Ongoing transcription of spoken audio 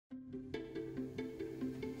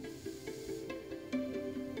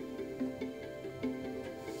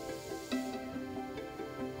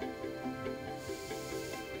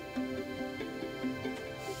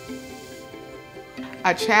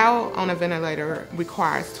A child on a ventilator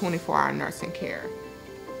requires 24-hour nursing care.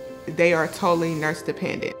 They are totally nurse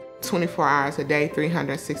dependent, 24 hours a day,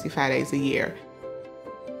 365 days a year.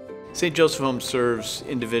 St. Joseph Home serves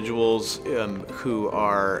individuals who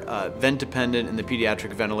are vent dependent in the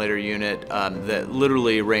Pediatric Ventilator Unit that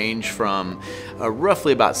literally range from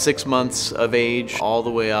roughly about 6 months of age all the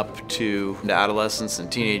way up to adolescence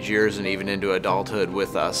and teenage years and even into adulthood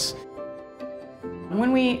with us.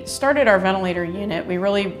 When we started our ventilator unit, we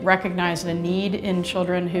really recognized a need in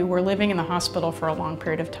children who were living in the hospital for a long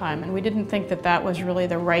period of time, and we didn't think that that was really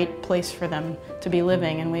the right place for them to be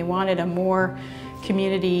living, and we wanted a more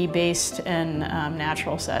community-based and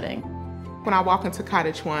natural setting. When I walk into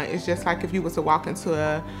Cottage One, it's just like if you was to walk into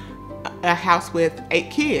a house with 8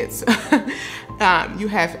 kids. You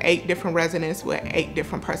have 8 different residents with 8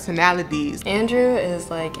 different personalities. Andrew is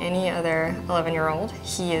like any other 11-year-old.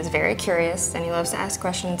 He is very curious and he loves to ask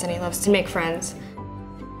questions and he loves to make friends.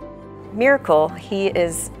 Miracle, he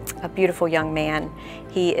is a beautiful young man.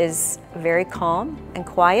 He is very calm and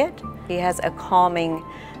quiet. He has a calming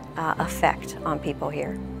effect on people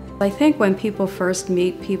here. I think when people first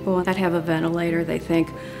meet people that have a ventilator, they think,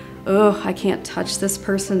 oh, I can't touch this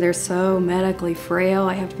person, they're so medically frail,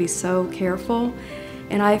 I have to be so careful.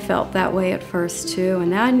 And I felt that way at first too,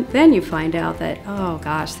 and then you find out that, oh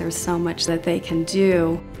gosh, there's so much that they can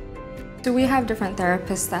do. So we have different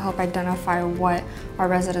therapists that help identify what our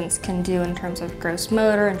residents can do in terms of gross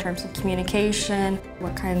motor, in terms of communication,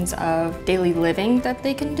 what kinds of daily living that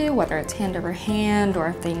they can do, whether it's hand over hand or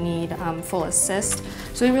if they need full assist.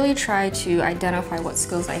 So we really try to identify what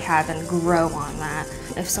skills they have and grow on that.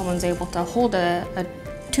 If someone's able to hold a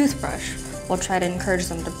toothbrush, we'll try to encourage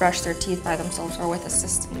them to brush their teeth by themselves or with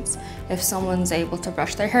assistance. If someone's able to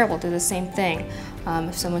brush their hair, we'll do the same thing.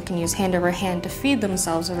 If someone can use hand over hand to feed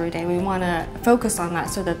themselves every day, we want to focus on that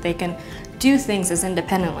so that they can do things as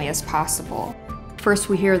independently as possible. First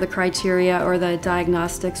we hear the criteria or the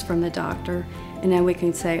diagnostics from the doctor, and then we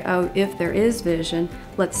can say, oh, if there is vision,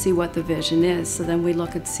 let's see what the vision is. So then we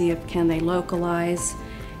look and see if can they localize,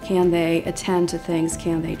 can they attend to things,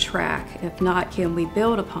 can they track? If not, can we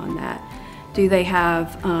build upon that? Do they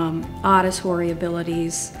have auditory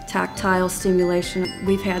abilities, tactile stimulation?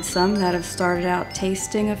 We've had some that have started out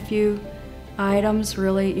tasting a few items,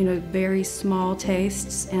 really, very small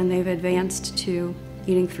tastes, and they've advanced to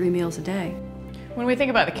eating 3 meals a day. When we think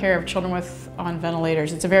about the care of children on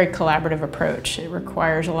ventilators, it's a very collaborative approach. It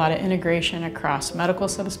requires a lot of integration across medical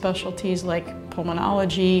subspecialties like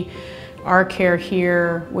pulmonology, our care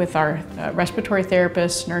here with our respiratory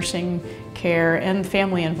therapists, nursing care, and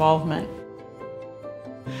family involvement.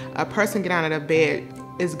 A person getting out of the bed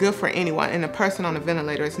is good for anyone, and a person on a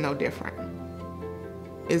ventilator is no different.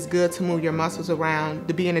 It's good to move your muscles around,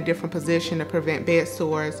 to be in a different position to prevent bed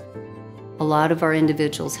sores. A lot of our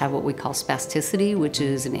individuals have what we call spasticity, which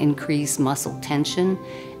is an increased muscle tension,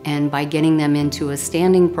 and by getting them into a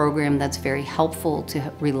standing program, that's very helpful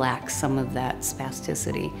to relax some of that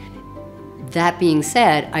spasticity. That being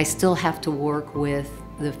said, I still have to work with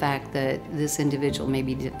the fact that this individual may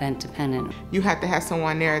be vent dependent. You have to have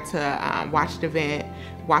someone there to watch the vent,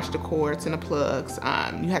 watch the cords and the plugs.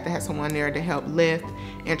 You have to have someone there to help lift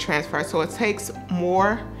and transfer. So it takes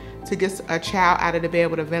more to get a child out of the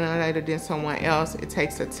bed with a ventilator than someone else. It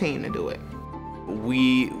takes a team to do it.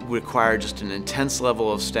 We require just an intense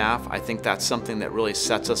level of staff. I think that's something that really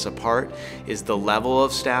sets us apart, is the level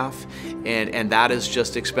of staff, and that is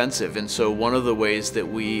just expensive. And so one of the ways that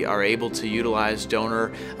we are able to utilize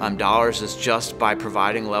donor dollars is just by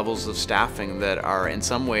providing levels of staffing that are in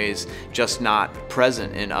some ways just not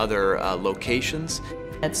present in other locations.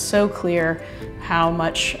 It's so clear how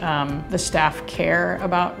much the staff care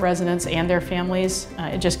about residents and their families.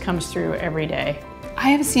 It just comes through every day. I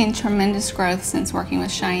have seen tremendous growth since working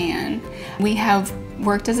with Cheyenne. We have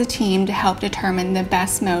worked as a team to help determine the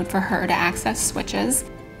best mode for her to access switches.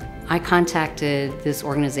 I contacted this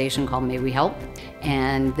organization called May We Help,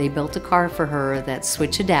 and they built a car for her that's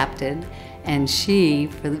switch adapted, and she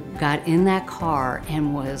got in that car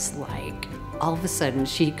and was like, all of a sudden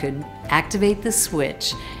she could activate the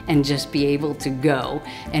switch and just be able to go.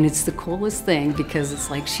 And it's the coolest thing because it's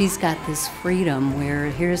like she's got this freedom where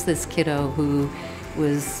here's this kiddo who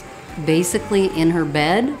was basically in her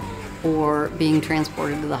bed or being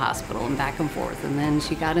transported to the hospital and back and forth. And then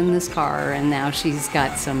she got in this car and now she's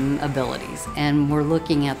got some abilities. And we're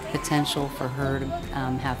looking at the potential for her to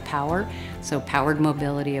have power, so powered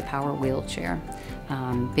mobility, a power wheelchair,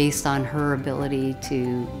 based on her ability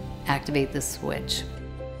to activate the switch.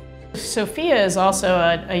 Sophia is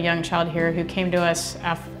also a young child here who came to us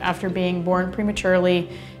after being born prematurely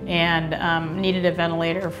and needed a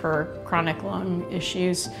ventilator for chronic lung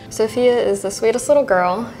issues. Sophia is the sweetest little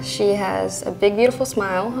girl. She has a big, beautiful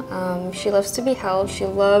smile. She loves to be held. She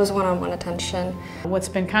loves one-on-one attention. What's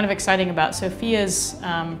been kind of exciting about Sophia's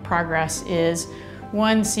progress is,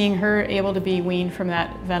 one, seeing her able to be weaned from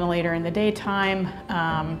that ventilator in the daytime,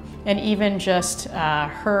 and even just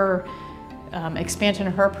her expansion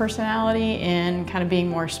of her personality and kind of being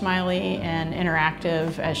more smiley and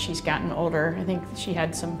interactive as she's gotten older. I think she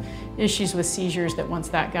had some issues with seizures that once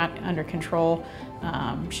that got under control,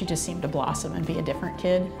 she just seemed to blossom and be a different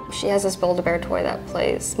kid. She has this Build-A-Bear toy that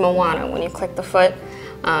plays Moana. When you click the foot,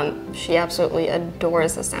 she absolutely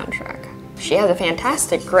adores the soundtrack. She has a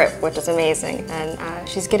fantastic grip, which is amazing, and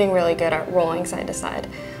she's getting really good at rolling side to side.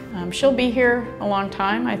 She'll be here a long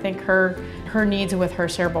time. I think her needs with her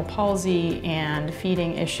cerebral palsy and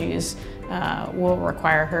feeding issues will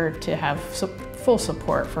require her to have full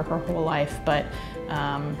support for her whole life. But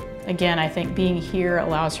again, I think being here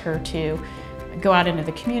allows her to go out into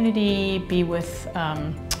the community, be with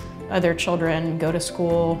other children, go to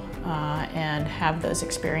school, and have those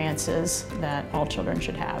experiences that all children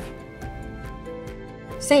should have.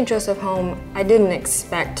 St. Joseph Home, I didn't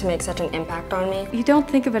expect to make such an impact on me. You don't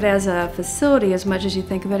think of it as a facility as much as you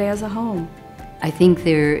think of it as a home. I think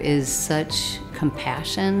there is such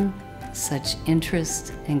compassion, such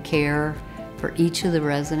interest and care for each of the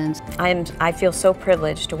residents. I feel so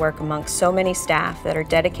privileged to work amongst so many staff that are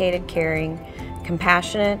dedicated, caring,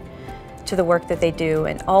 compassionate to the work that they do,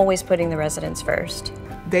 and always putting the residents first.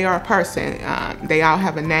 They are a person. They all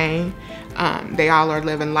have a name. They all are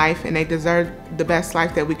living life, and they deserve the best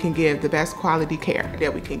life that we can give, the best quality care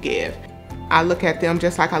that we can give. I look at them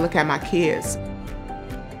just like I look at my kids.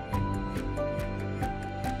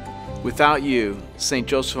 Without you, St.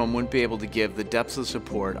 Joseph Home wouldn't be able to give the depth of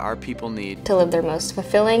support our people need To live their most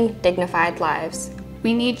fulfilling, dignified lives.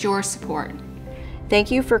 We need your support. Thank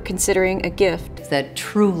you for considering a gift that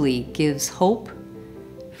truly gives hope,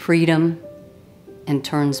 freedom, and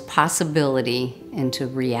turns possibility into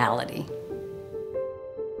reality.